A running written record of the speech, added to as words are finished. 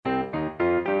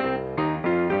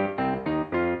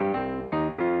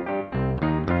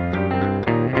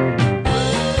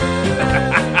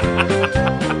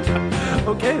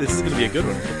This is going to be a good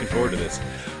one. Looking forward to this.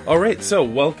 All right, so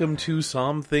welcome to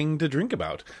Something to Drink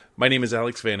About. My name is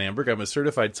Alex Van Amberg. I'm a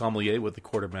certified sommelier with the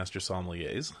Court of Master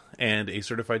Sommeliers and a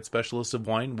certified specialist of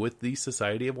wine with the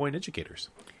Society of Wine Educators.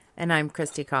 And I'm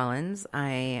Christi Collins.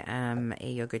 I am a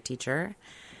yoga teacher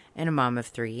and a mom of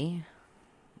 3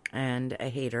 and a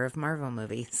hater of Marvel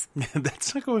movies.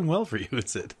 That's not going well for you,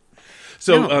 is it?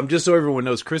 So, no. Just so everyone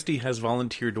knows, Christi has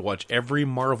volunteered to watch every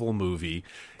Marvel movie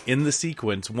in the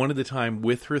sequence, one at a time,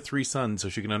 with her 3 sons, so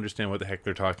she can understand what the heck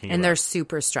they're talking about. And they're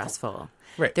super stressful.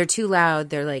 Right. They're too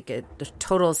loud. They're like a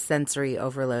total sensory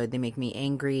overload. They make me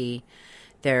angry.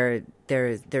 There's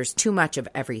too much of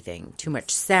everything. Too much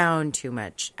sound, too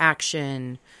much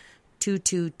action, too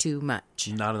much.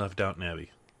 Not enough Downton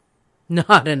Abbey.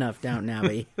 Not enough Downton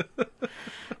Abbey.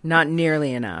 Not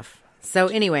nearly enough. So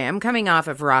anyway, I'm coming off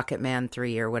of Rocket Man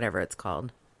 3 or whatever it's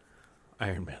called.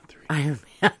 Iron Man 3. Iron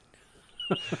Man.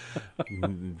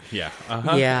 Yeah.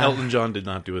 Uh-huh. Yeah. Elton John did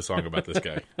not do a song about this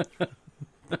guy.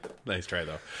 Nice try,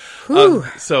 though.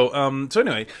 So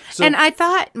anyway. And I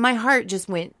thought my heart just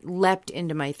leapt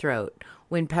into my throat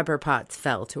when Pepper Potts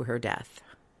fell to her death.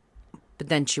 But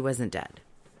then she wasn't dead.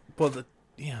 Well,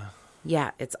 yeah.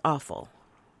 Yeah, it's awful.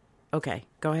 Okay,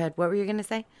 go ahead. What were you going to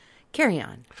say? Carry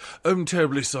on. I'm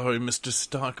terribly sorry, Mr.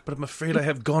 Stark, but I'm afraid I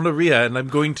have gonorrhea and I'm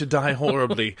going to die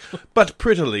horribly, but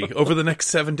prettily, over the next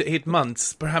 7 to 8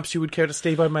 months. Perhaps you would care to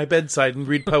stay by my bedside and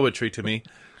read poetry to me.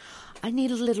 I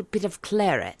need a little bit of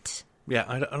claret. Yeah,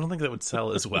 I don't think that would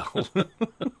sell as well.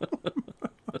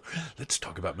 Let's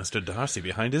talk about Mr. Darcy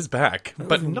behind his back,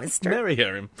 but not marry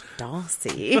him.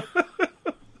 Darcy.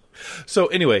 So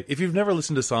anyway, if you've never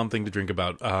listened to Something to Drink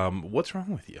About, what's wrong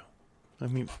with you? I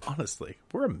mean, honestly,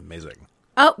 we're amazing.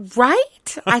 Oh,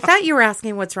 right? I thought you were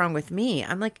asking what's wrong with me.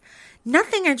 I'm like,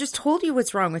 nothing. I just told you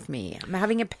what's wrong with me. I'm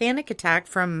having a panic attack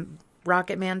from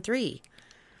Rocket Man 3.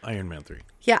 Iron Man 3.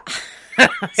 Yeah.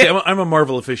 See, I'm a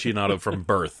Marvel aficionado from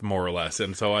birth, more or less.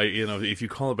 And so if you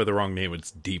call it by the wrong name,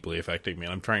 it's deeply affecting me.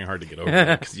 And I'm trying hard to get over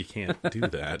it because you can't do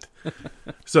that.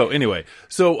 So anyway,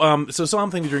 so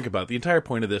Something to Drink About. The entire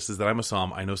point of this is that I'm a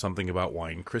som. I know something about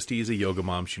wine. Christi is a yoga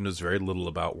mom. She knows very little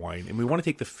about wine. And we want to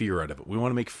take the fear out of it. We want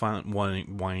to make fun wine.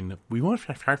 We want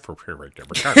to...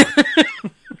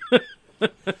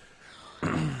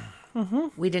 Mm-hmm.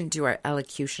 We didn't do our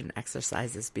elocution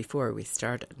exercises before we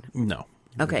started. No.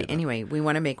 Okay, anyway, we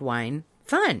want to make wine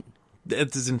fun.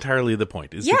 That is entirely the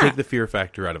point, is to take the fear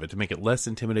factor out of it, to make it less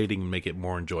intimidating and make it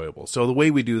more enjoyable. So the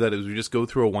way we do that is we just go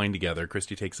through a wine together.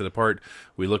 Christi takes it apart.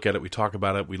 We look at it. We talk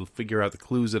about it. We figure out the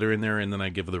clues that are in there, and then I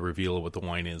give the reveal of what the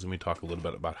wine is, and we talk a little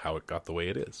bit about how it got the way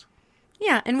it is.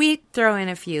 Yeah, and we throw in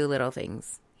a few little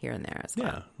things here and there as well.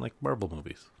 Yeah, like Marvel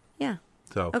movies. Yeah.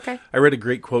 So, okay. I read a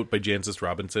great quote by Jancis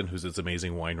Robinson, who's this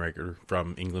amazing wine writer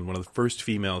from England, one of the first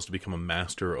females to become a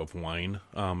master of wine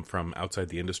from outside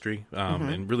the industry,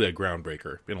 and really a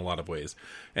groundbreaker in a lot of ways.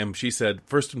 And she said,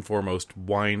 first and foremost,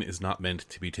 wine is not meant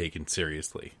to be taken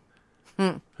seriously.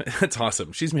 That's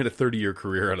awesome. She's made a 30-year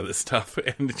career out of this stuff,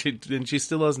 and she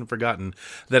still hasn't forgotten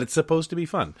that it's supposed to be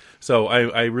fun. So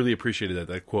I really appreciated that.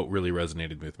 That quote really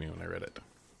resonated with me when I read it.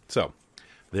 So,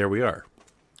 there we are.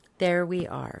 There we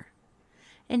are.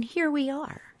 And here we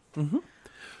are. Mm-hmm.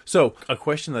 So, a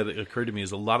question that occurred to me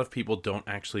is a lot of people don't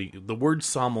actually... The word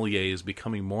sommelier is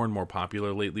becoming more and more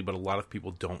popular lately, but a lot of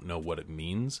people don't know what it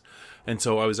means. And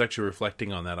so I was actually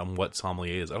reflecting on that, on what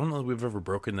sommelier is. I don't know if we've ever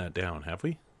broken that down, have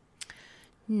we?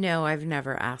 No, I've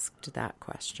never asked that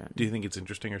question. Do you think it's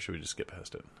interesting, or should we just skip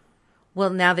past it? Well,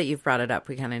 now that you've brought it up,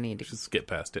 we kind of need to... Just skip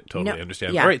past it. Totally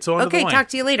understand. Yeah. All right, so on to the wine. Talk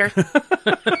to you later.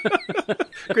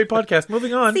 Great podcast.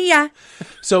 Moving on. See ya.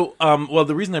 So,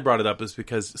 the reason I brought it up is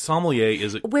because sommelier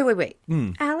is... Wait.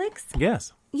 Alex?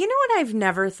 Yes. You know what I've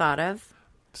never thought of?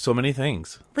 So many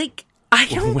things. Like, I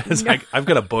don't know. I've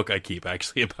got a book I keep,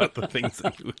 actually, about the things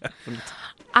that you haven't.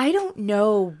 I don't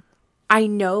know. I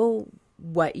know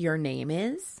what your name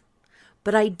is,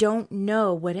 but I don't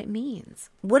know what it means.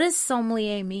 What does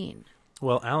sommelier mean?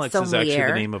 Well, Alex is actually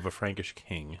the name of a Frankish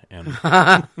king, and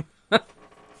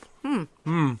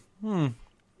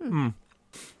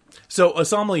So a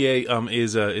sommelier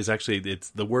is actually,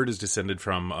 the word is descended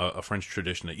from a French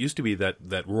tradition. It used to be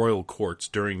that royal courts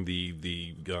during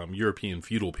the European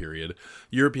feudal period,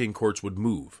 European courts would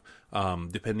move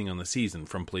depending on the season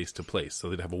from place to place.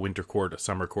 So they'd have a winter court, a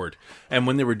summer court, and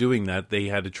when they were doing that, they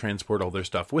had to transport all their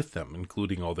stuff with them,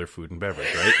 including all their food and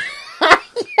beverage. Right?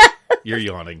 You're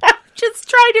yawning. Just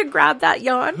try to grab that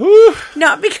yawn.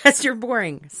 Not because you're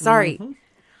boring. Sorry.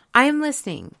 I am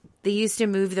listening. They used to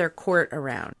move their court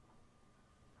around.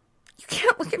 You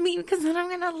can't look at me because then I'm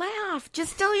going to laugh.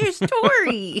 Just tell your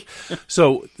story.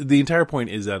 So the entire point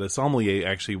is that a sommelier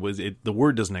actually the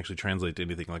word doesn't actually translate to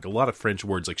anything. Like a lot of French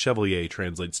words, like chevalier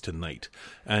translates to knight.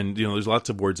 And, there's lots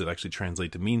of words that actually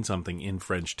translate to mean something in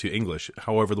French to English.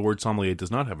 However, the word sommelier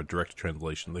does not have a direct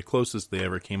translation. The closest they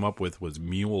ever came up with was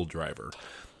mule driver.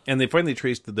 And they finally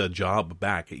traced the job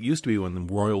back. It used to be when the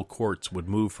royal courts would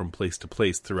move from place to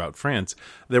place throughout France,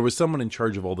 there was someone in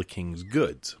charge of all the king's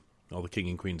goods, all the king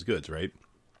and queen's goods, right?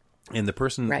 And the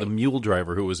person, right. The mule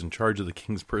driver who was in charge of the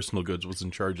king's personal goods was in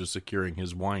charge of securing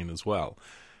his wine as well.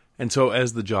 And so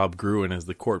as the job grew and as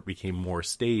the court became more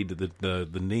staid,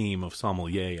 the name of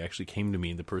sommelier actually came to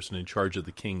mean the person in charge of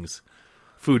the king's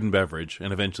food and beverage,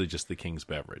 and eventually just the king's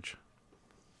beverage.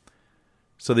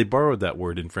 So they borrowed that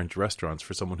word in French restaurants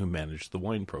for someone who managed the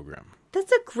wine program.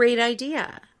 That's a great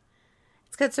idea.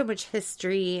 It's got so much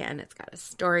history and it's got a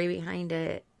story behind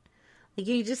it. Like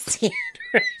you just stand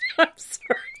right. I'm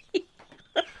sorry.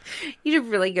 You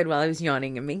did really good while I was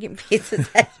yawning and making faces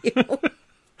at you.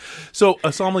 So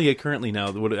a sommelier currently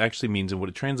now, what it actually means and what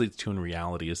it translates to in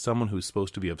reality is someone who's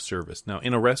supposed to be of service. Now,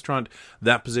 in a restaurant,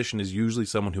 that position is usually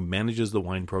someone who manages the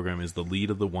wine program, is the lead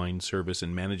of the wine service,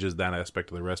 and manages that aspect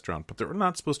of the restaurant. But they're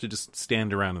not supposed to just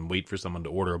stand around and wait for someone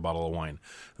to order a bottle of wine.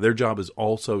 Their job is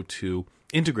also to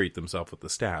integrate themselves with the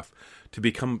staff.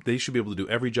 They should be able to do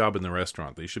every job in the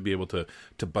restaurant. They should be able to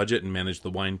budget and manage the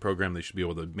wine program. They should be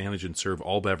able to manage and serve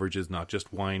all beverages, not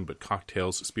just wine, but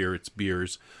cocktails, spirits,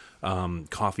 beers,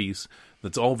 coffees.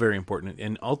 That's all very important.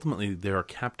 And ultimately, they're a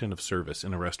captain of service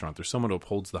in a restaurant. They're someone who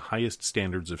upholds the highest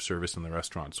standards of service in the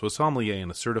restaurant. So a sommelier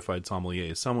and a certified sommelier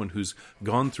is someone who's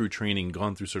gone through training,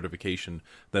 gone through certification,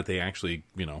 that they actually,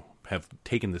 have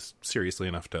taken this seriously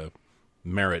enough to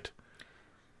merit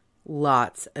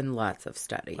Lots and lots of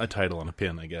study. a title and a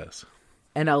pin, I guess.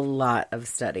 And a lot of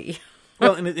study.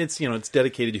 Well, and it's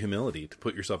dedicated to humility, to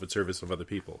put yourself at service of other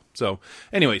people. So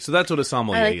anyway, so that's what a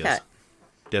sommelier I like is. that.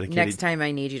 Dedicated Next time I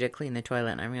need you to clean the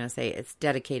toilet, I'm going to say it's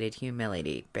dedicated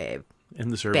humility, babe. in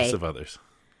the service Babe. of others.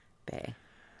 Babe.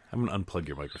 I'm going to unplug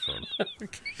your microphone.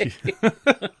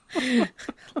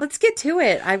 Let's get to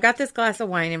it. I've got this glass of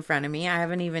wine in front of me. I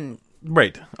haven't even...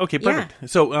 Right. Okay, perfect. Yeah.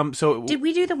 So Did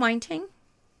we do the wine ting?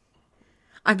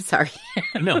 I'm sorry.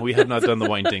 no, we have not done the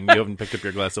wine thing. You haven't picked up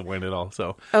your glass of wine at all.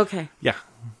 So Okay. yeah.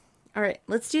 All right.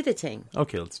 Let's do the ting.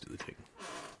 Okay, let's do the thing.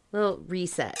 Little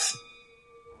reset.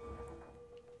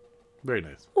 Very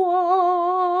nice. Whoa.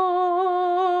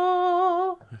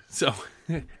 So,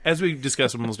 as we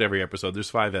discuss almost every episode, there's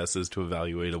 5 S's to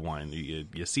evaluate a wine.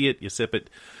 You see it, you sip it.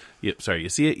 You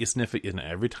see it, you sniff it, and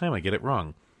every time I get it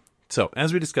wrong. So,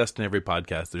 as we discussed in every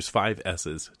podcast, there's 5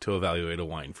 S's to evaluate a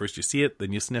wine. First you see it,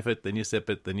 then you sniff it, then you sip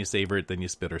it, then you savor it, then you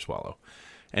spit or swallow.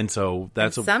 And so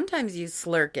that's Sometimes you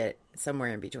slurk it somewhere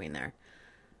in between there.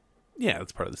 Yeah,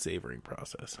 it's part of the savoring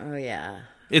process. Oh, yeah.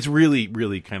 It's really,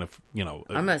 really kind of, I'm going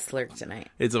to slurk tonight.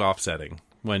 it's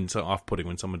off-putting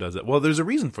when someone does it. Well, there's a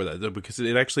reason for that, though, because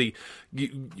it actually,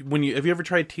 have you ever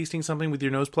tried tasting something with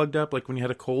your nose plugged up, like when you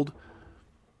had a cold?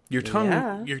 Your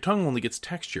tongue only gets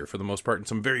texture for the most part and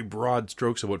some very broad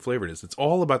strokes of what flavor it is. It's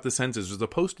all about the senses. There's a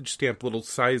postage stamp little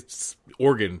sized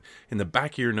organ in the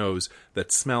back of your nose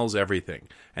that smells everything.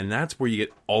 And that's where you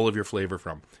get all of your flavor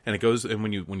from. And it goes, and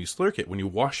when you slurk it, when you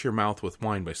wash your mouth with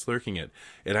wine by slurking it,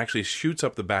 it actually shoots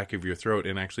up the back of your throat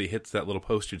and actually hits that little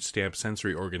postage stamp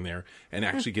sensory organ there and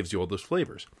actually gives you all those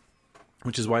flavors.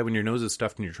 Which is why when your nose is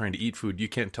stuffed and you're trying to eat food, you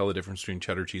can't tell the difference between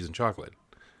cheddar cheese and chocolate.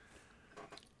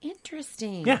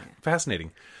 Interesting. Yeah,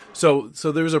 fascinating. So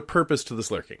there's a purpose to the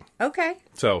slurking. Okay.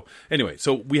 So anyway,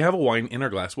 we have a wine in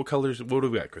our glass. What colors? What do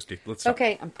we got, Christy? Let's talk.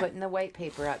 Okay, I'm putting the white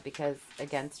paper up because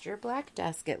against your black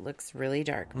desk, it looks really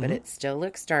dark, but it still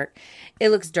looks dark. It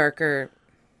looks darker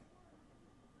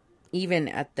even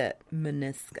at the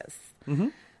meniscus.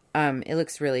 Mm-hmm. It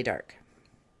looks really dark.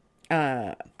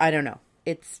 I don't know.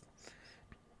 It's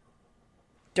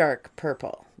dark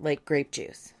purple, like grape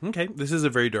juice. Okay, this is a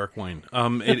very dark wine.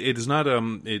 It is not.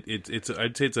 It's.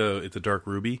 I'd say it's a dark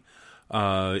ruby.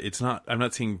 It's not. I'm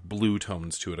not seeing blue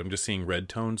tones to it. I'm just seeing red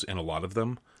tones and a lot of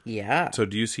them. Yeah. So,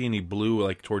 do you see any blue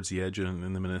like towards the edge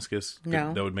in the meniscus?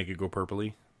 No. That would make it go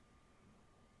purpley.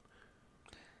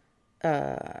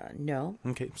 No.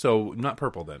 Okay, so not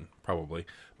purple then, probably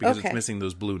because it's missing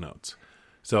those blue notes.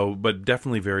 So, but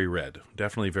definitely very red.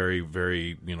 Definitely very,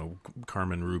 very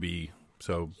Carmen ruby.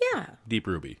 So Yeah. deep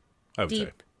ruby, I would say.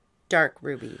 Deep, dark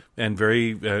ruby. And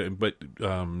very,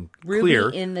 Ruby clear.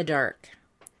 in the dark.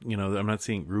 I'm not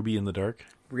seeing ruby in the dark.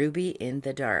 Ruby in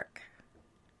the dark.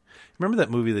 Remember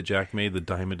that movie that Jack made, The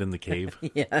Diamond in the Cave?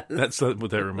 Yes. That's what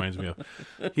that reminds me of.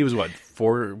 He was, 8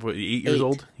 years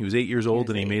old? He was 8 years old,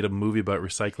 and he made a movie about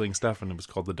recycling stuff, and it was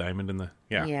called The Diamond in the...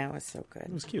 Yeah. Yeah, it was so good.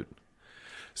 It was cute.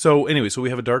 So, anyway, we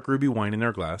have a dark ruby wine in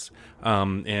our glass,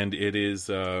 and it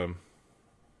is...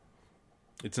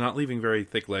 it's not leaving very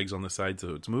thick legs on the side,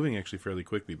 so it's moving actually fairly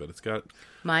quickly, but it's got...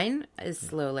 Mine is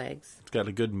slow legs. It's got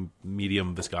a good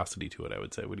medium viscosity to it, I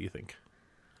would say. What do you think?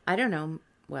 I don't know.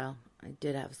 Well, I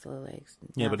did have slow legs.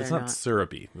 Yeah, Now but it's they're not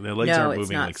syrupy. The legs aren't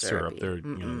moving like syrupy.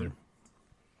 syrup.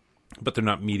 But they're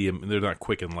not medium. They're not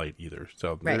quick and light either.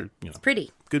 So they're, It's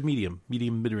pretty. Good medium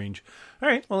mid-range. All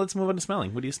right, well, let's move on to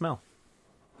smelling. What do you smell?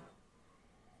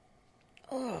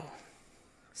 Oh,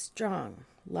 strong.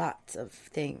 Lots of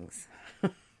things.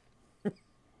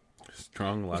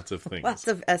 Strong, lots of things. Lots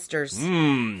of esters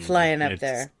flying up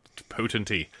there.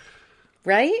 Potenty.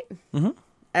 Right? Mm-hmm.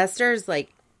 Esther's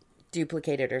like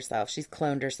duplicated herself. She's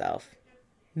cloned herself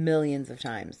millions of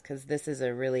times because this is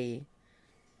a really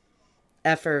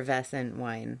effervescent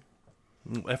wine.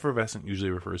 Effervescent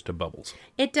usually refers to bubbles.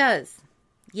 It does.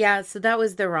 Yeah, so that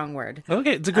was the wrong word.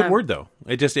 Okay, it's a good word though.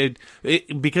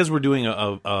 Because we're doing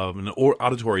an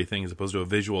auditory thing as opposed to a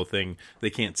visual thing, they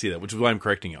can't see that, which is why I'm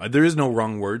correcting you. There is no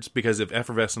wrong words because if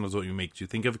effervescent is what you makes you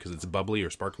think of because it's bubbly or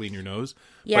sparkly in your nose.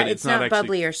 Yeah, but it's not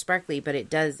bubbly or sparkly, but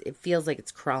it feels like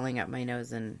it's crawling up my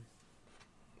nose and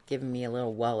giving me a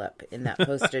little wallop in that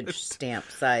postage stamp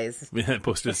size. That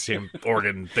postage stamp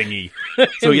organ thingy.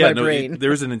 So yeah,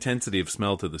 there's an intensity of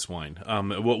smell to this wine.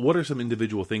 What are some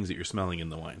individual things that you're smelling in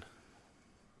the wine?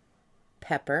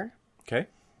 Pepper. Okay.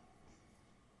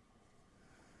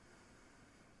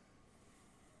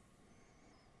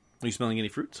 Are you smelling any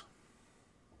fruits?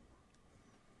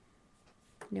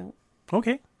 No.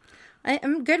 Okay.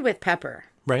 I'm good with pepper.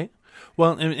 Right.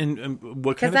 Well, and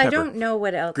what kind of pepper? Because I don't know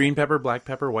what else. Green pepper, black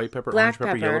pepper, white pepper, orange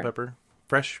pepper, yellow pepper,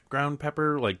 fresh ground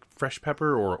pepper, like fresh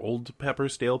pepper, or old pepper,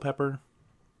 stale pepper?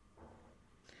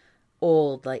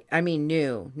 Old,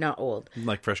 new, not old.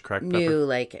 Like fresh cracked pepper? New,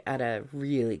 like at a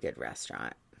really good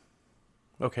restaurant.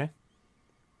 Okay.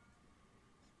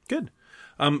 Good.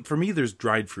 For me, there's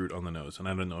dried fruit on the nose, and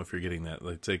I don't know if you're getting that.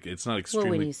 It's not extremely...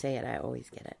 Well, when you say it, I always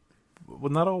get it.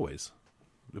 Well, not always.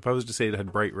 If I was to say it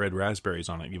had bright red raspberries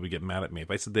on it, you would get mad at me.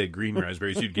 If I said they had green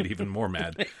raspberries, you'd get even more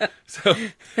mad.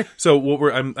 So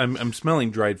what I'm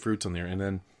smelling dried fruits on there, and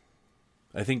then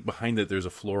I think behind it there's a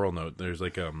floral note. There's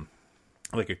like a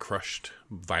crushed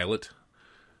violet.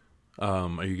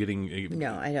 Are you getting?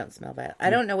 No, I don't smell violet. I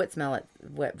don't know what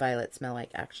violets smell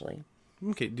like actually.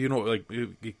 Okay, do you know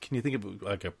can you think of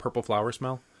like a purple flower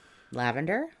smell?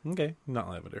 Lavender? Okay, not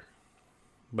lavender.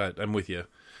 But I'm with you.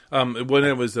 When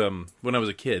I was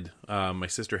a kid, my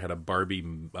sister had a Barbie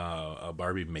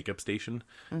makeup station,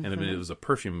 and it was a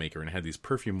perfume maker, and it had these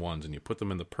perfume wands, and you put them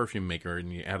in the perfume maker,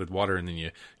 and you added water, and then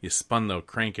you spun the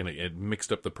crank, and it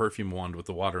mixed up the perfume wand with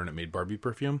the water, and it made Barbie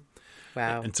perfume.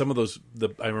 Wow! And some of those,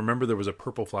 I remember there was a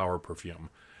purple flower perfume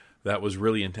that was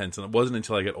really intense, and it wasn't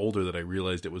until I got older that I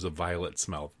realized it was a violet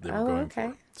smell they were going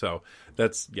for. So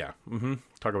that's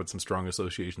talk about some strong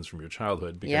associations from your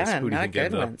childhood. Because who do you think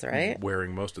ended up right?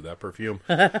 wearing most of that perfume?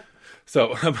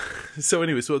 So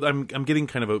anyway, I'm getting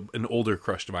kind of an older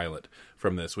crushed violet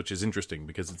from this, which is interesting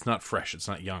because it's not fresh, it's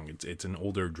not young, it's an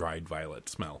older dried violet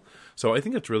smell. So I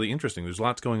think it's really interesting. There's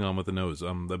lots going on with the nose,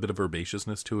 a bit of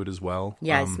herbaceousness to it as well.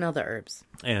 Yeah, I smell the herbs.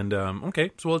 And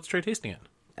okay, so let's try tasting it.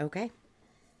 Okay.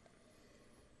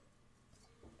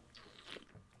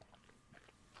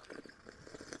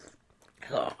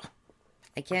 Oh,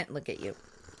 I can't look at you.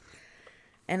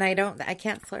 And I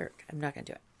can't slurp. I'm not going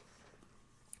to do it.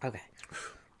 Okay.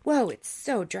 Whoa, it's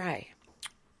so dry.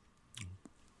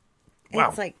 Wow.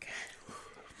 It's like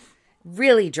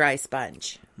really dry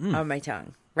sponge on my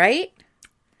tongue, right?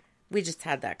 We just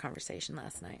had that conversation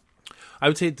last night. I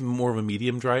would say it's more of a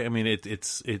medium dry. I mean,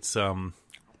 it's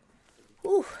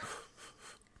Ooh.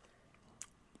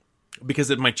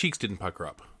 Because my cheeks didn't pucker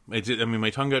up. My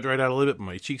tongue got dried out a little bit, but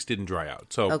my cheeks didn't dry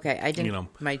out. So okay, I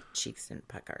didn't. My cheeks didn't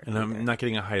pucker. And I'm not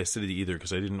getting a high acidity either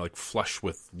because I didn't like flush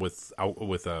I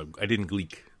didn't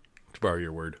leak, to borrow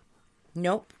your word.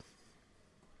 Nope.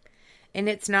 And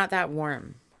it's not that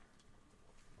warm.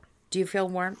 Do you feel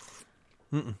warmth?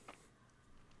 Mm-mm.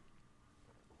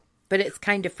 But it's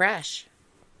kind of fresh.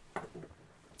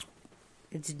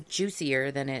 It's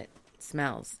juicier than it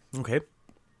smells. Okay.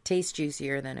 Tastes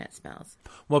juicier than it smells.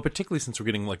 Well, particularly since we're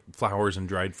getting like flowers and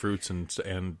dried fruits and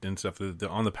stuff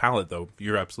on the palate, though.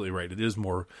 You're absolutely right. It is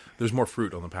more. There's more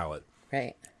fruit on the palate.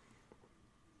 Right.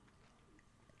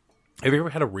 Have you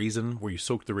ever had a raisin where you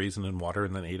soaked the raisin in water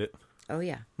and then ate it? Oh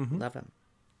yeah, love them.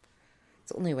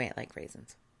 It's the only way I like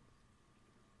raisins.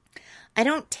 I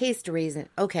don't taste raisin.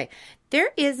 Okay.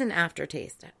 There is an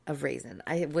aftertaste of raisin.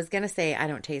 I was going to say I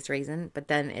don't taste raisin, but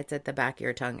then it's at the back of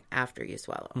your tongue after you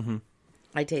swallow. Mm-hmm.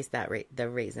 I taste that the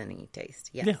raisiny taste.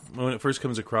 Yes. Yeah. When it first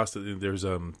comes across, there's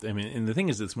I mean, and the thing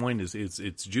is, this wine is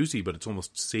it's juicy, but it's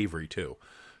almost savory too.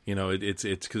 You know, it's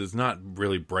because it's not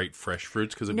really bright fresh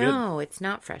fruits. No, it's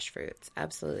not fresh fruits.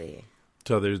 Absolutely.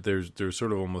 So there's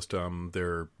sort of almost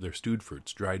they're stewed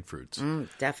fruits, dried fruits.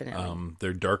 Definitely.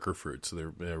 They're darker fruits. So they're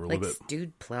a little like bit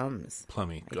stewed plums.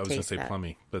 Plummy. I was going to say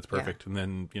plummy. That's perfect. Yeah.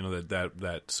 And then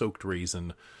that soaked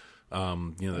raisin,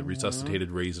 that resuscitated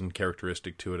raisin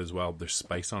characteristic to it as well. There's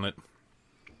spice on it.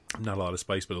 Not a lot of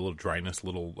spice, but a little dryness,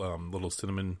 little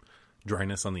cinnamon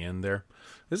dryness on the end there.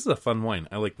 This is a fun wine.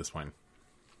 I like this wine.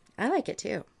 I like it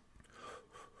too.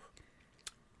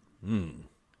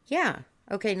 Yeah.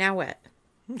 Okay. Now what?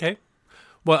 Okay.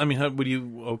 Well, I mean, how would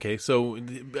you... Okay, so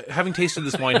having tasted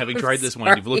this wine, having tried this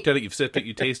wine, you've looked at it, you've sipped it,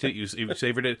 you tasted it, you've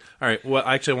savored it. All right, well,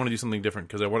 actually, I want to do something different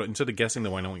because instead of guessing the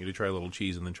wine, I want you to try a little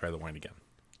cheese and then try the wine again.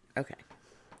 Okay.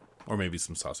 Or maybe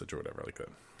some sausage or whatever like that.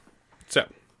 So,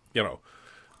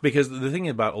 because the thing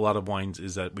about a lot of wines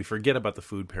is that we forget about the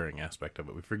food pairing aspect of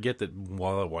it. We forget that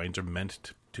while wines are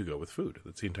meant to go with food.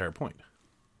 That's the entire point.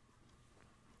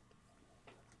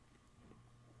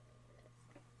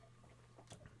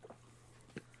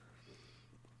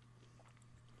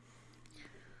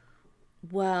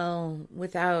 Well,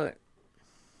 I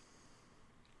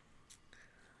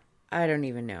don't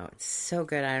even know. It's so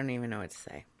good. I don't even know what to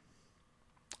say.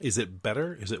 Is it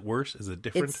better? Is it worse? Is it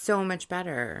different? It's so much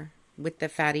better with the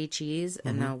fatty cheese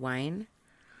and the wine.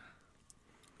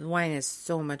 The wine is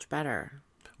so much better.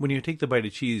 When you take the bite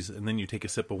of cheese and then you take a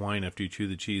sip of wine after you chew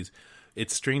the cheese,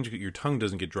 it's strange that your tongue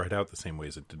doesn't get dried out the same way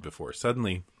as it did before.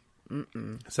 Suddenly,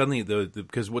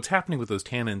 because what's happening with those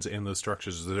tannins and those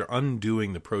structures is they're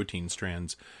undoing the protein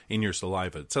strands in your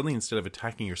saliva. Suddenly, instead of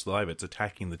attacking your saliva, it's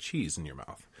attacking the cheese in your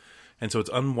mouth. And so it's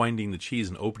unwinding the cheese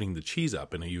and opening the cheese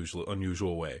up in a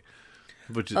unusual way.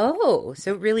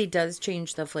 So it really does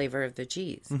change the flavor of the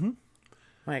cheese. Mm-hmm.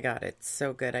 My God, it's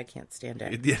so good. I can't stand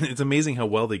it. It's amazing how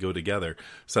well they go together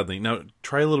suddenly. Now,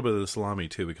 try a little bit of the salami,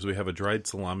 too, because we have a dried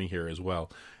salami here as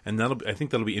well. And I think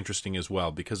that'll be interesting as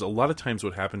well, because a lot of times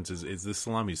what happens is this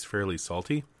salami is fairly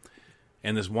salty.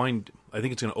 And this wine, I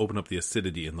think it's going to open up the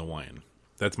acidity in the wine.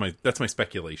 That's my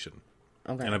speculation.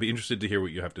 Okay. And I'd be interested to hear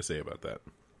what you have to say about that.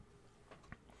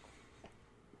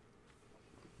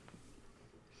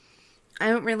 I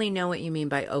don't really know what you mean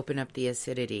by open up the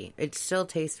acidity. It still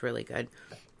tastes really good.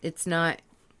 It's not...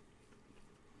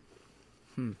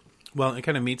 Well, it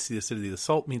kind of meets the acidity. The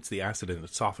salt meets the acid and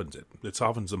it softens it. It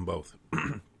softens them both.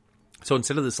 So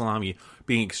instead of the salami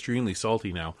being extremely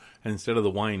salty now, and instead of the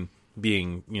wine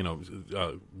being,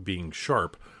 being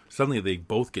sharp, suddenly they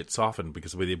both get softened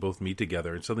because of the way they both meet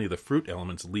together, and suddenly the fruit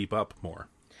elements leap up more.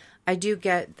 I do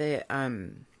get the...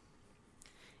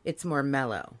 It's more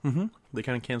mellow. Mm-hmm. They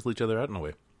kind of cancel each other out in a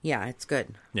way. Yeah, it's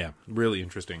good. Yeah, really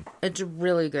interesting. It's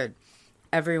really good.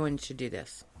 Everyone should do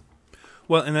this.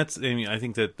 Well, and I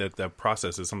think that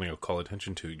process is something I'll call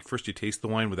attention to. First, you taste the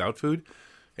wine without food,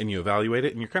 and you evaluate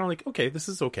it, and you're kind of like, okay, this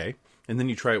is okay. And then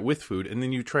you try it with food, and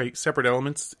then you try separate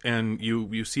elements, and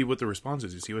you see what the response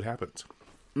is. You see what happens.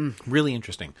 Really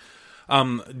interesting.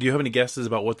 Do you have any guesses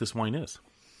about what this wine is?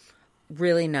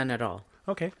 Really, none at all.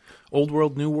 Okay. Old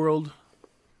world, new world?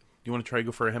 You want to try to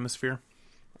go for a hemisphere?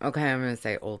 Okay, I'm going to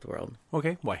say old world.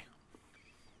 Okay, why?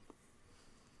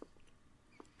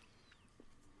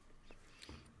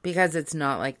 Because it's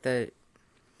not like the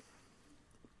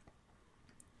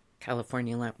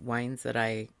California wines that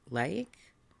I like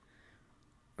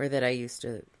or that I used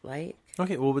to like.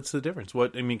 Okay, well, what's the difference?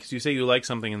 Because you say you like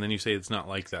something and then you say it's not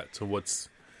like that. So what?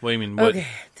 Okay,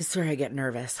 this is where I get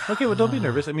nervous. Okay, well, don't be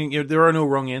nervous. I mean, there are no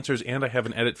wrong answers, and I have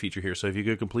an edit feature here, so if you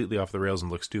go completely off the rails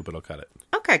and look stupid, I'll cut it.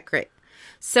 Okay, great.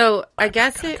 So, I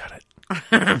guess it... Cut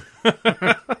it.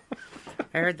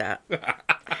 I heard that.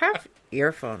 I have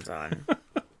earphones on.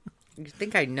 You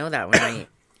think I know that when my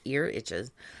ear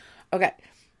itches. Okay.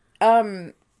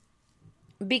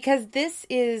 Because this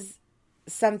is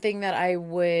something that I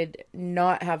would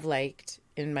not have liked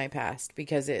in my past,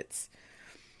 because it's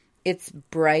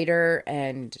brighter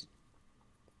and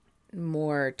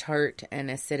more tart and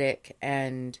acidic,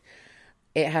 and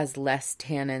it has less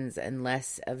tannins and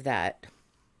less of that.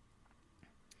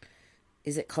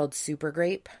 Is it called super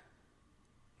grape?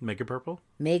 Mega purple?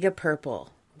 Mega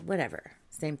purple. Whatever.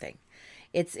 Same thing.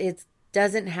 It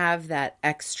doesn't have that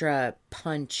extra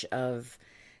punch of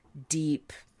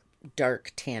deep,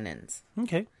 dark tannins.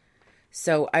 Okay.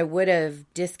 So I would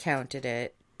have discounted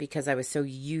it, because I was so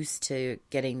used to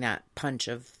getting that punch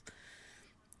of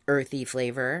earthy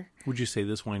flavor. Would you say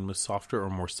this wine was softer or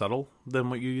more subtle than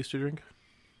what you used to drink?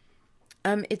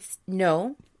 It's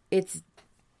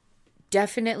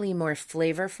definitely more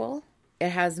flavorful. It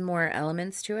has more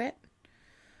elements to it.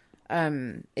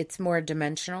 It's more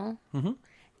dimensional. Mm-hmm.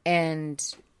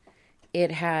 And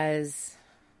it has,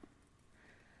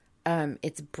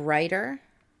 it's brighter.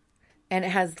 And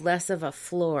it has less of a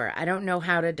floor. I don't know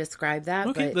how to describe that.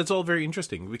 Okay, but... that's all very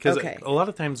interesting because a lot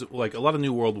of times, like a lot of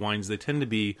New World wines, they tend to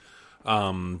be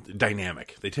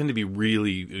dynamic. They tend to be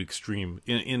really extreme.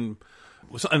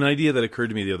 An idea that occurred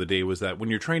to me the other day was that when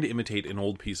you're trying to imitate an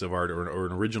old piece of art or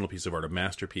an original piece of art, a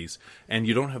masterpiece, and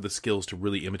you don't have the skills to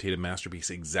really imitate a masterpiece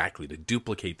exactly, to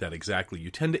duplicate that exactly,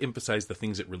 you tend to emphasize the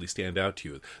things that really stand out to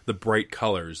you. The bright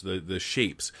colors, the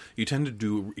shapes. You tend to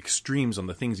do extremes on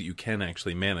the things that you can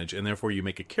actually manage, and therefore you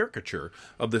make a caricature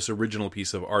of this original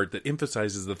piece of art that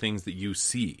emphasizes the things that you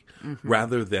see,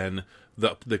 rather than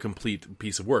the complete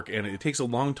piece of work. And it takes a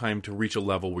long time to reach a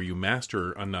level where you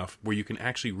master enough where you can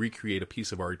actually recreate a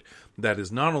piece of art that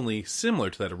is not only similar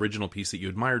to that original piece that you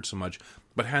admired so much,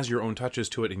 but has your own touches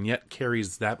to it and yet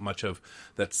carries that much of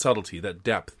that subtlety, that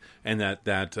depth, and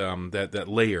that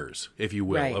layers, if you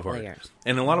will, of art. Layers.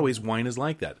 And in a lot of ways, wine is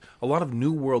like that. A lot of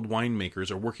New World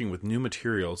winemakers are working with new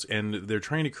materials, and they're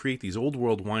trying to create these Old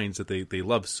World wines that they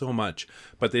love so much,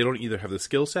 but they don't either have the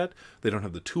skill set, they don't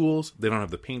have the tools, they don't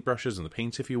have the paintbrushes and the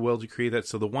paints, if you will, to create that.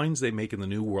 So the wines they make in the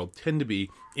New World tend to be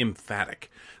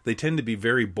emphatic. They tend to be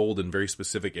very bold in very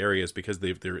specific areas because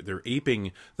they're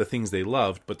aping the things they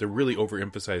loved, but they're really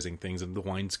overemphasizing things, and the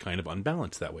wine's kind of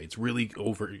unbalanced that way. It's really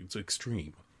it's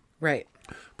extreme. Right.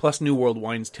 Plus, New World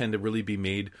wines tend to really be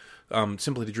made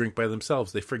simply to drink by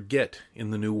themselves. They forget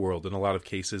in the New World, in a lot of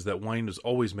cases, that wine was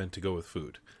always meant to go with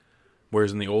food.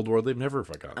 Whereas in the Old World, they've never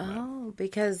forgotten that. Oh,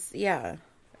 because, yeah.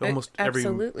 Almost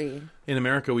absolutely. In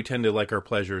America, we tend to like our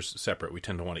pleasures separate. We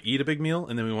tend to want to eat a big meal,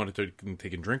 and then we want to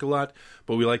take and drink a lot,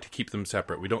 but we like to keep them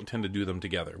separate. We don't tend to do them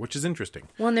together, which is interesting.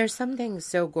 Well, and there's something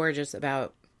so gorgeous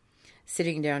about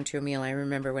sitting down to a meal. I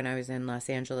remember when I was in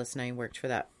Los Angeles and I worked for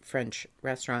that French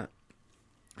restaurant,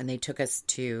 and they took us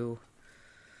to,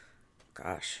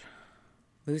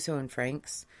 Musso and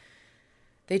Frank's.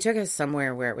 They took us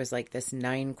somewhere where it was like this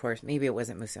 9-course, maybe it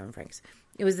wasn't Musso and Frank's.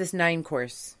 It was this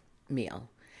 9-course meal.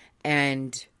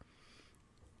 And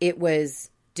it was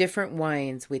different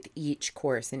wines with each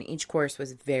course, and each course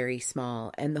was very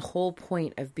small. And the whole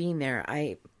point of being there,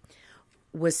 I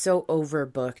was so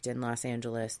overbooked in Los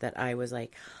Angeles that I was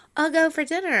like, I'll go for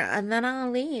dinner and then I'll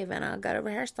leave and I'll go to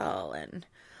rehearsal.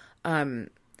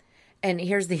 And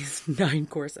here's these 9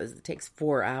 courses. It takes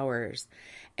 4 hours.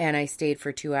 And I stayed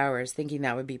for 2 hours thinking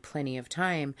that would be plenty of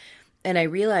time. And I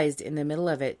realized in the middle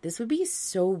of it, this would be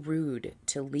so rude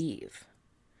to leave.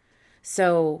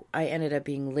 So I ended up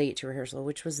being late to rehearsal,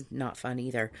 which was not fun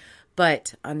either.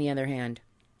 But on the other hand,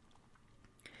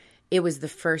 it was the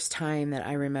first time that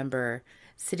I remember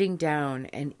sitting down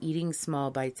and eating small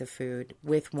bites of food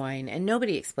with wine. And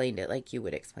nobody explained it like you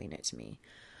would explain it to me.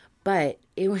 But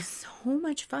it was so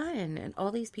much fun. And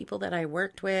all these people that I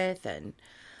worked with. And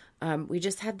we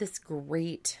just had this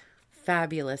great,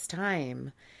 fabulous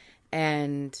time.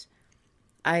 And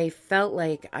I felt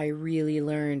like I really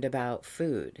learned about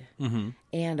food. Mm-hmm.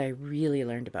 And I really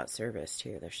learned about service,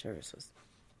 too. Their service was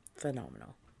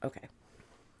phenomenal. Okay.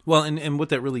 Well, and what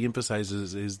that really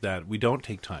emphasizes is that we don't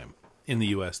take time in the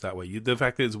U.S. that way. The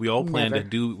fact is we all plan to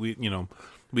do,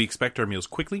 we expect our meals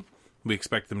quickly. We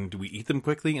expect we eat them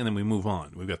quickly, and then we move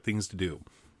on. We've got things to do,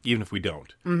 even if we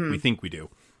don't. Mm-hmm. We think we do.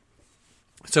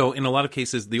 So in a lot of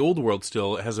cases, the Old World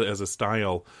still has a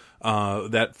style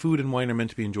that food and wine are meant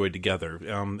to be enjoyed together,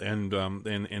 and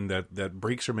that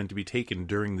breaks are meant to be taken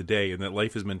during the day, and that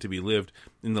life is meant to be lived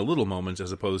in the little moments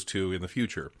as opposed to in the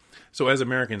future. So as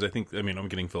Americans, I'm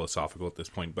getting philosophical at this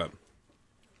point, but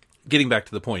getting back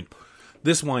to the point,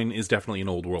 this wine is definitely an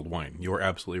Old World wine. You are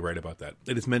absolutely right about that.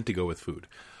 It is meant to go with food.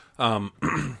 And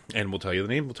we'll tell you the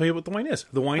name. We'll tell you what the wine is.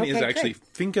 The wine is actually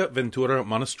Finca Ventura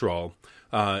Monastral.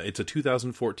 It's a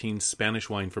 2014 Spanish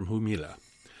wine from Humila.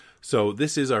 So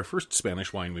this is our first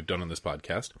Spanish wine we've done on this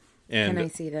podcast. And can I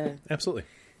see the... Absolutely.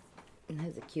 It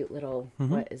has a cute little...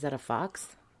 Mm-hmm. What, is that a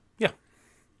fox? Yeah.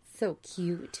 So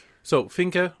cute. So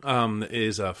Finca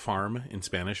is a farm in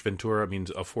Spanish. Ventura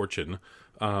means a fortune.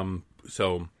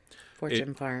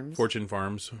 Fortune Farms. Fortune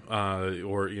Farms,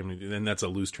 and that's a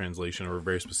loose translation or a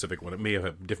very specific one. It may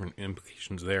have different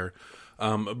implications there.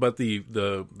 But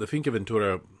the Finca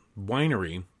Ventura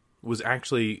winery was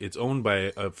actually, it's owned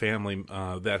by a family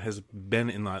that has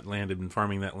been in that land and been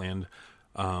farming that land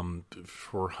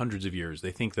for hundreds of years.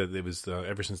 They think that it was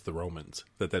ever since the Romans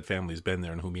that family's been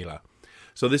there in Humila.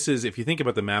 So this is, if you think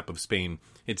about the map of Spain,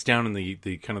 it's down in the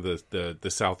kind of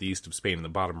the southeast of Spain in the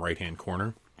bottom right-hand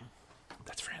corner.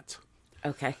 That's France.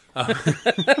 Okay.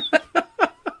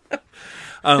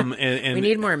 And we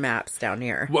need more maps down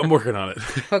here. Well, I'm working on it.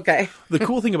 Okay. The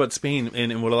cool thing about Spain,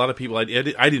 and what a lot of people, I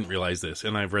didn't realize this,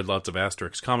 and I've read lots of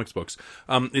Asterix comics books,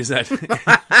 is that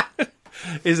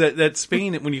that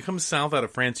Spain, when you come south out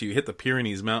of France, you hit the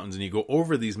Pyrenees Mountains, and you go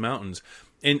over these mountains,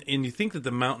 and you think that the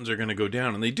mountains are going to go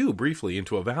down, and they do briefly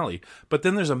into a valley, but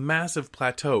then there's a massive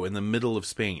plateau in the middle of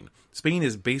Spain. Spain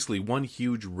is basically one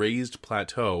huge raised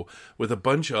plateau with a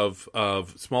bunch of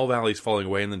small valleys falling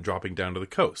away and then dropping down to the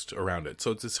coast around it.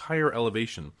 So it's this higher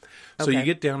elevation. So you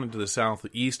get down into the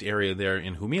southeast area there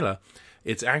in Humila.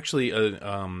 It's actually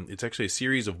a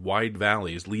series of wide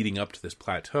valleys leading up to this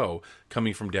plateau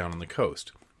coming from down on the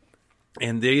coast.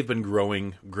 And they've been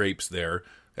growing grapes there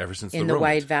ever since the Romans. In the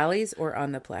wide valleys or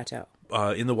on the plateau?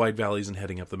 In the wide valleys and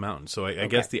heading up the mountain. So I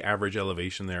guess the average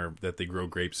elevation there that they grow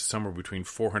grapes is somewhere between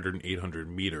 400 and 800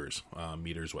 meters.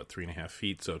 Meters, 3.5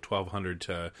 feet? So 1,200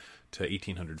 to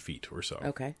 1,800 feet or so.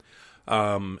 Okay.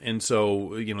 And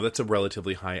so, that's a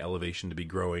relatively high elevation to be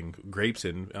growing grapes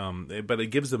in, but it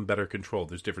gives them better control.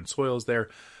 There's different soils there.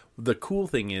 The cool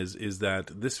thing is that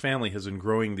this family has been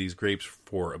growing these grapes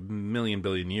for a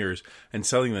billion years and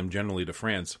selling them generally to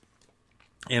France.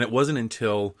 And it wasn't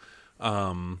until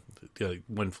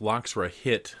when phylloxera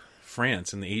hit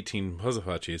France in the 18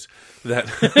 Puzzlefatches that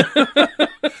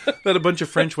that a bunch of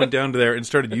French went down to there and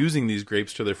started using these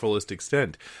grapes to their fullest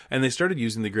extent. And they started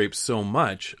using the grapes so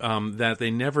much that they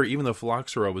never, even though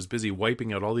phylloxera was busy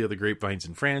wiping out all the other grapevines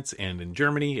in France and in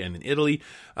Germany and in Italy,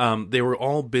 they were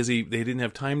all busy. They didn't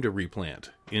have time to replant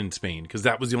in Spain because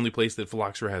that was the only place that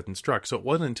phylloxera hadn't struck. So it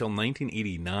wasn't until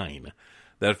 1989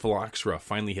 that phylloxera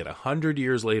finally hit. 100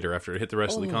 years later, after it hit the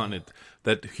rest of the continent,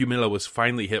 that Humila was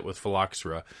finally hit with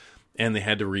phylloxera, and they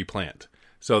had to replant.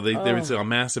 So there was a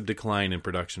massive decline in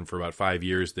production for about 5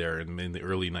 years there in the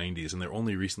early 90s, and they're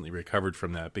only recently recovered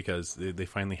from that because they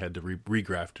finally had to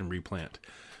regraft and replant.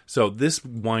 So this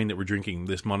wine that we're drinking,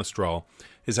 this Monastral,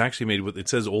 is actually made with, it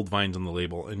says old vines on the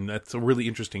label, and that's a really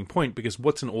interesting point because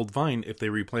what's an old vine if they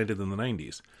replanted in the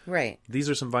 90s? Right. These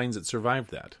are some vines that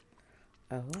survived that.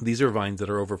 Oh. These are vines that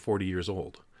are over 40 years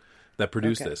old that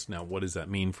produce this. Now, what does that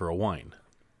mean for a wine?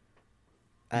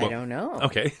 I don't know.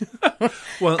 Okay.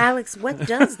 Well, Alex, what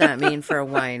does that mean for a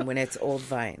wine when it's old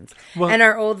vines? Well, and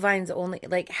are old vines only,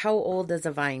 how old does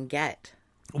a vine get?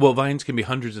 Well, vines can be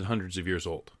hundreds and hundreds of years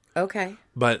old. Okay.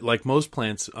 But like most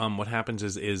plants, what happens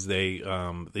is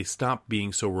they stop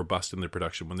being so robust in their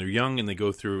production. When they're young and they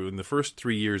go through, in the first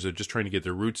 3 years, they're just trying to get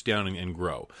their roots down and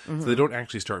grow. Mm-hmm. So they don't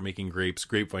actually start making grapes.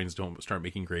 Grapevines don't start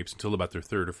making grapes until about their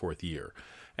third or fourth year.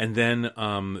 And then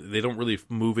they don't really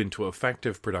move into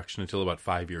effective production until about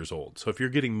 5 years old. So if you're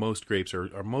getting most grapes,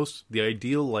 the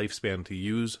ideal lifespan to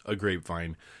use a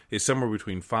grapevine is somewhere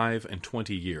between 5 and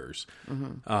 20 years.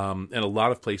 Mm-hmm. And a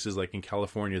lot of places, like in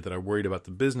California, that are worried about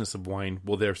the business of wine,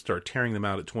 will there start tearing them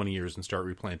out at 20 years and start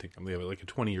replanting them. They have like a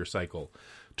 20-year cycle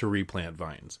to replant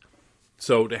vines.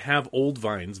 So to have old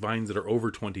vines that are over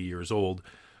 20 years old,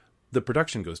 the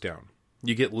production goes down.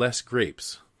 You get less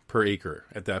grapes per acre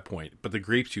at that point, but the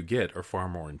grapes you get are far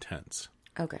more intense.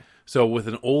 Okay. So with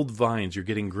an old vines, you're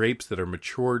getting grapes that are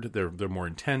matured, they're more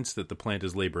intense, that the plant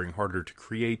is laboring harder to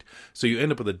create. So you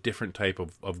end up with a different type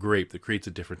of grape that creates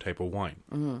a different type of wine.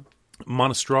 Mm-hmm.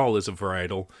 Monastral is a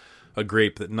varietal, a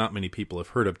grape that not many people have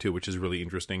heard of too, which is really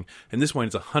interesting. And this wine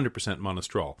is 100%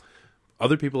 Monastral.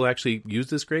 Other people actually use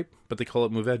this grape, but they call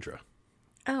it Mourvedre.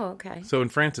 Oh, okay. So in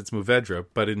France it's Mourvedre,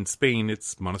 but in Spain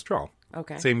it's Monastral.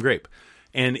 Okay. Same Same grape.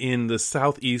 And in the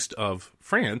southeast of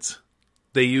France,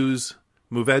 they use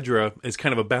Mourvedre as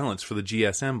kind of a balance for the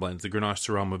GSM blends, the Grenache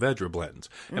Syrah Mourvedre blends.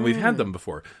 And we've had them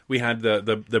before. We had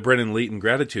the Brennan Leighton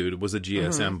Gratitude was a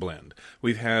GSM blend.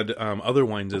 We've had other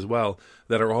wines as well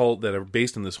that are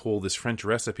based on this French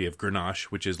recipe of Grenache,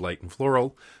 which is light and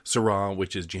floral, Syrah,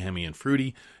 which is jammy and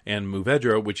fruity, and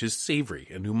Mourvedre, which is savory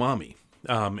and umami.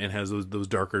 And has those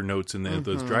darker notes and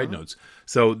those dried notes.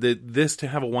 So this to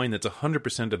have a wine that's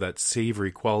 100% of that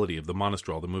savory quality of the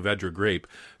Monastral, the Mourvedre grape,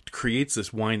 creates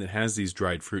this wine that has these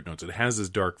dried fruit notes. It has this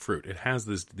dark fruit. It has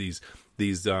these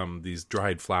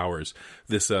dried flowers,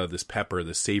 this pepper,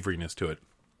 this savoriness to it.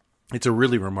 It's a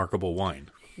really remarkable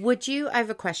wine. I have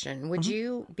a question. Would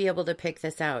you be able to pick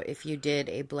this out if you did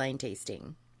a blind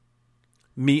tasting?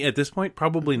 Me at this point,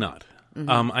 probably not.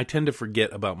 Mm-hmm. I tend to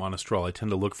forget about Monastral. I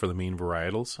tend to look for the main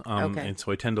varietals. And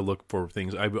so I tend to look for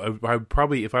things. I would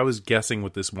probably, if I was guessing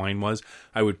what this wine was,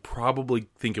 I would probably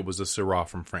think it was a Syrah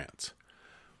from France.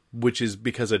 which is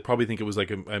because I'd probably think it was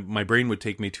like my brain would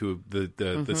take me to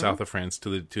the south of France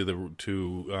to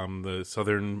the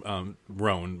southern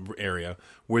Rhone area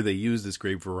where they use this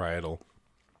grape varietal.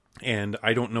 And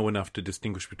I don't know enough to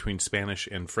distinguish between Spanish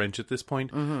and French at this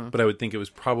point, but I would think it was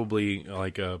probably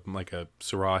like a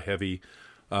Syrah heavy,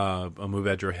 a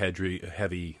Mourvedre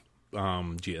heavy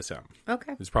GSM.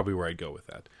 Okay, is probably where I'd go with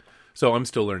that. So I'm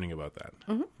still learning about that,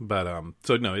 but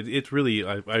so no, it's really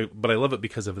but I love it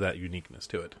because of that uniqueness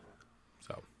to it.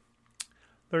 So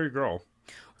there you go.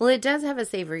 Well, it does have a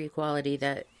savory quality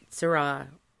that Syrah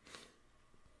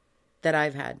that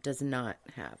I've had does not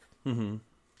have. Mm-hmm.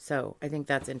 So I think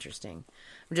that's interesting.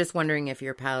 I'm just wondering if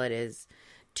your palate is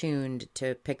tuned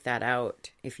to pick that out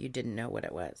if you didn't know what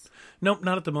it was. Nope,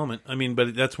 not at the moment. I mean,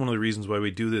 but that's one of the reasons why we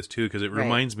do this too, because it Right.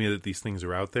 reminds me that these things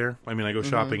are out there. I mean, I go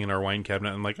shopping in our wine cabinet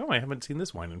and I'm like, oh, I haven't seen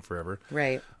this wine in forever.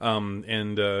 Right. And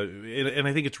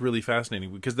I think it's really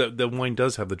fascinating because the wine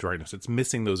does have the dryness. It's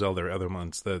missing those other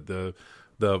months, the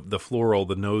floral,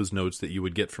 the nose notes that you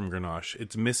would get from Grenache.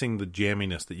 It's missing the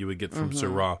jamminess that you would get from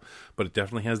Syrah, but it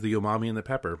definitely has the umami and the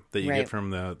pepper that you Right. get from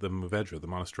the Mourvedre, the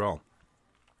Monastral.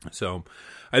 So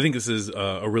I think this is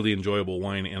a really enjoyable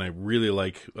wine, and I really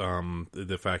like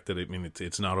the fact that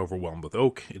it's not overwhelmed with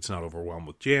oak, it's not overwhelmed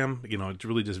with jam. It's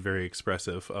really just very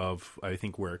expressive of, I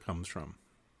think, where it comes from.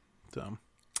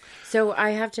 So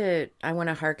I want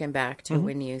to harken back to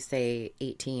when you say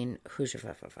 18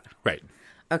 Hushafafafa. Right.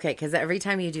 Okay, because every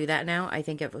time you do that now, I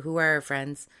think of who are our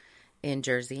friends in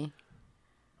Jersey?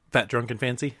 Fat, Drunk, and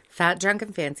Fancy? Fat, Drunk,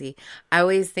 and Fancy. I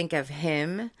always think of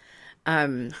him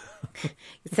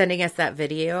sending us that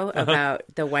video about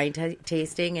the wine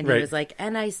tasting, and Right. he was like,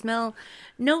 and I smell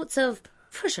notes of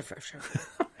fusha.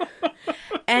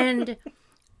 And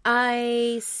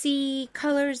I see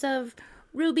colors of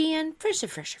ruby and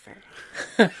fusha.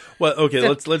 Well, okay,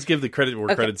 let's give the credit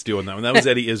where credit's due on that one. That was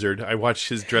Eddie Izzard. I watched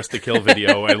his Dress to Kill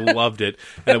video. I loved it.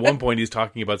 And at one point, he's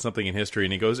talking about something in history,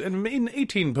 and he goes, "And in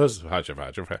 18 because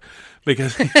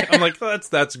I'm like,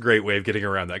 that's a great way of getting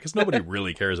around that because nobody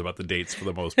really cares about the dates for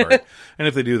the most part, and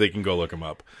if they do, they can go look them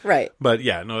up. Right. But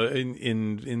yeah, no,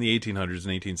 in the 1800s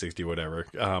and 1860 whatever.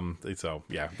 So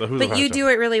yeah, But you do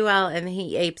it really well, and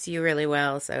he apes you really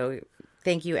well. So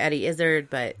thank you, Eddie Izzard.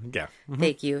 But yeah,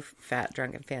 thank you, Fat,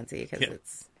 Drunk, and Fancy,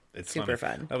 because it's super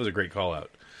funny. fun. That was a great call out.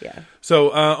 Yeah.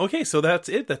 So, okay, so that's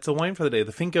it. That's the wine for the day.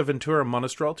 The Finca Ventura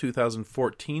Monastral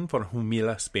 2014 for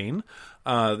Humila, Spain.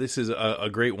 This is a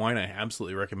great wine. I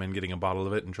absolutely recommend getting a bottle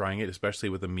of it and trying it, especially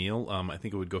with a meal. I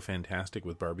think it would go fantastic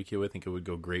with barbecue. I think it would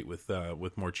go great with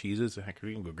more cheeses. Heck,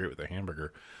 it can go great with a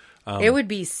hamburger. It would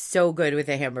be so good with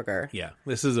a hamburger. Yeah,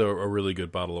 this is a really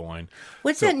good bottle of wine.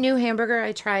 What's that new hamburger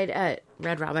I tried at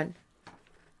Red Robin?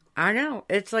 I know.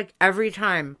 It's like every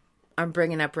time I'm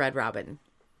bringing up Red Robin.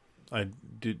 I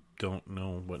don't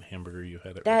know what hamburger you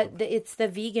had. It's the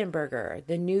vegan burger,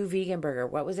 the new vegan burger.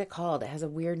 What was it called? It has a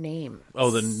weird name. Oh,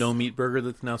 the no meat burger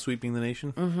that's now sweeping the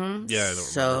nation? Mm-hmm. Yeah, I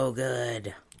don't remember.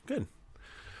 Good. Good.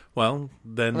 Well,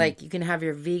 then... Like, you can have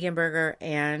your vegan burger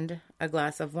and a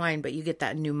glass of wine, but you get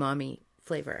that new mommy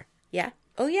flavor. Yeah?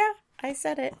 Oh, yeah. I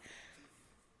said it.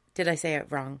 Did I say it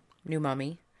wrong? New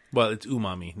mommy? Well, it's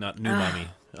umami, not new mommy.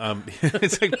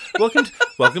 It's like,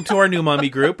 welcome to our new mommy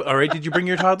group. All right, did you bring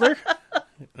your toddler?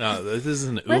 No, this is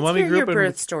an umami hear group. your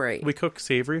birth story. We cook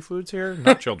savory foods here,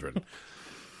 not children.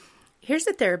 Here's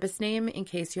a therapist name in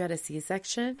case you had a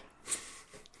C-section.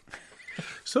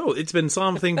 So, it's been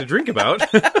something to drink about.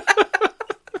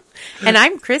 And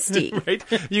I'm Christi. Right?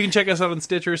 You can check us out on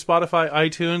Stitcher, Spotify,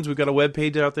 iTunes. We've got a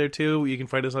webpage out there too. You can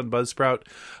find us on Buzzsprout.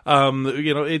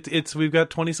 We've got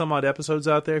 20 some odd episodes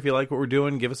out there. If you like what we're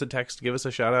doing, give us a text, give us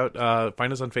a shout out.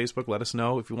 Find us on Facebook. Let us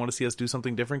know if you want to see us do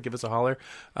something different. Give us a holler.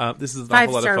 This is an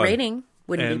awful lot of fun. 5-star rating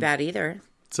wouldn't be bad either.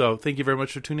 So thank you very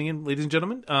much for tuning in, ladies and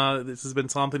gentlemen. This has been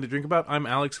Something to Drink About. I'm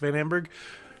Alex Van Hamburg,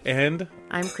 and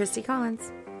I'm Christy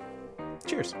Collins.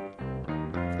 cheers.